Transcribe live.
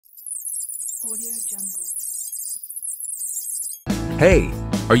Audio Jungle. Hey,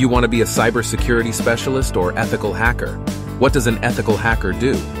 are you want to be a cybersecurity specialist or ethical hacker? What does an ethical hacker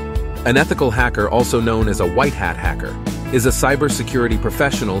do? An ethical hacker, also known as a white hat hacker, is a cybersecurity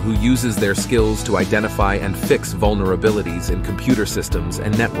professional who uses their skills to identify and fix vulnerabilities in computer systems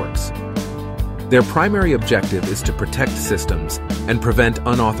and networks. Their primary objective is to protect systems and prevent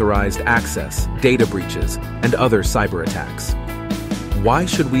unauthorized access, data breaches, and other cyber attacks. Why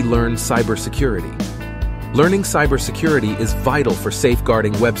should we learn cybersecurity? Learning cybersecurity is vital for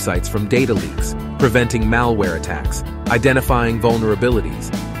safeguarding websites from data leaks, preventing malware attacks, identifying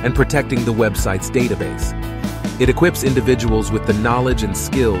vulnerabilities, and protecting the website's database. It equips individuals with the knowledge and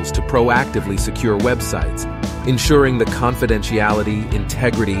skills to proactively secure websites, ensuring the confidentiality,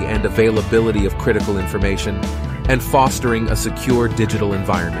 integrity, and availability of critical information, and fostering a secure digital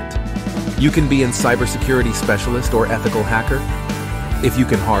environment. You can be an cybersecurity specialist or ethical hacker if you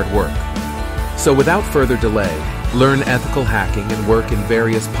can hard work. So without further delay, learn ethical hacking and work in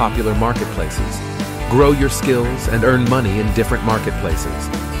various popular marketplaces. Grow your skills and earn money in different marketplaces.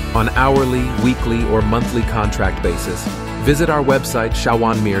 On hourly, weekly, or monthly contract basis, visit our website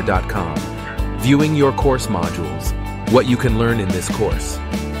shawonmir.com. Viewing your course modules, what you can learn in this course.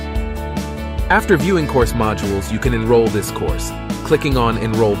 After viewing course modules, you can enroll this course, clicking on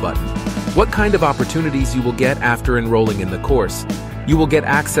Enroll button. What kind of opportunities you will get after enrolling in the course? You will get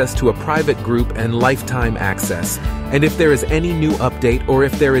access to a private group and lifetime access. And if there is any new update or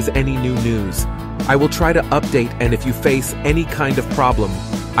if there is any new news, I will try to update, and if you face any kind of problem,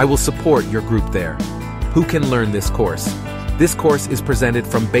 I will support your group there. Who can learn this course? This course is presented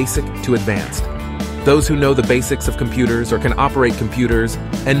from basic to advanced. Those who know the basics of computers or can operate computers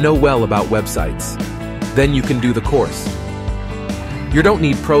and know well about websites. Then you can do the course. You don't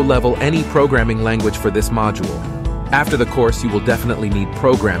need pro-level any programming language for this module. After the course, you will definitely need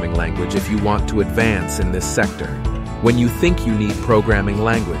programming language if you want to advance in this sector. When you think you need programming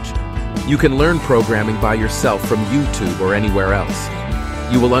language, you can learn programming by yourself from YouTube or anywhere else.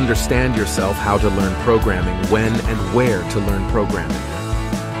 You will understand yourself how to learn programming, when and where to learn programming.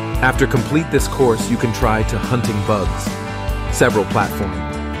 After complete this course, you can try to hunting bugs, several platforms.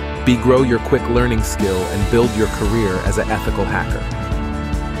 Grow your quick learning skill and build your career as an ethical hacker.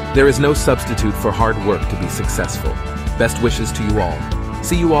 There is no substitute for hard work to be successful. Best wishes to you all.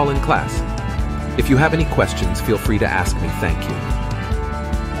 See you all in class. If you have any questions, feel free to ask me. Thank you.